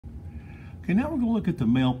Okay, now we're going to look at the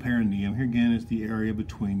male perineum. Here again is the area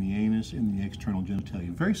between the anus and the external genitalia.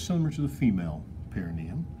 Very similar to the female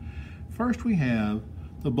perineum. First we have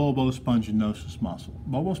the bulbosponginosus muscle.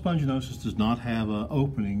 Bulbosponginosus does not have an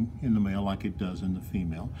opening in the male like it does in the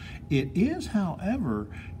female. It is, however,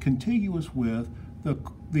 contiguous with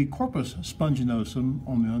the corpus sponginosum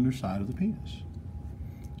on the underside of the penis.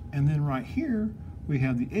 And then right here we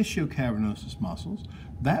have the ischiocavernosus muscles.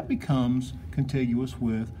 That becomes contiguous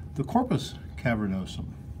with the corpus cavernosum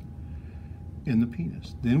in the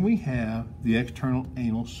penis. Then we have the external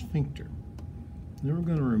anal sphincter. Then we're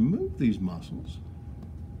going to remove these muscles,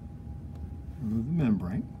 remove the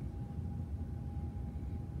membrane.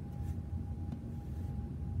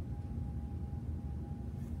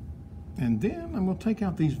 And then I'm going to take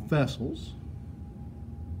out these vessels.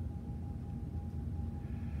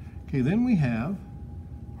 Okay, then we have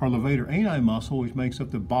our levator ani muscle, which makes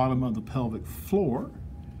up the bottom of the pelvic floor.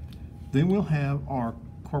 Then we'll have our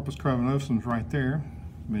corpus cavernosum right there,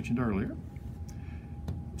 mentioned earlier.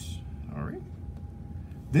 Sorry.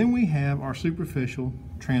 Then we have our superficial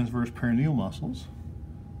transverse perineal muscles.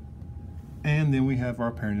 And then we have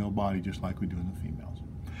our perineal body, just like we do in the females.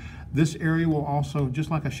 This area will also,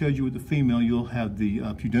 just like I showed you with the female, you'll have the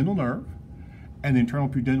pudendal nerve and the internal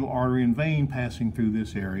pudendal artery and vein passing through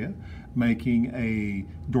this area, making a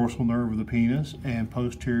dorsal nerve of the penis and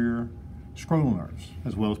posterior scrotal nerves,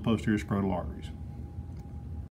 as well as posterior scrotal arteries.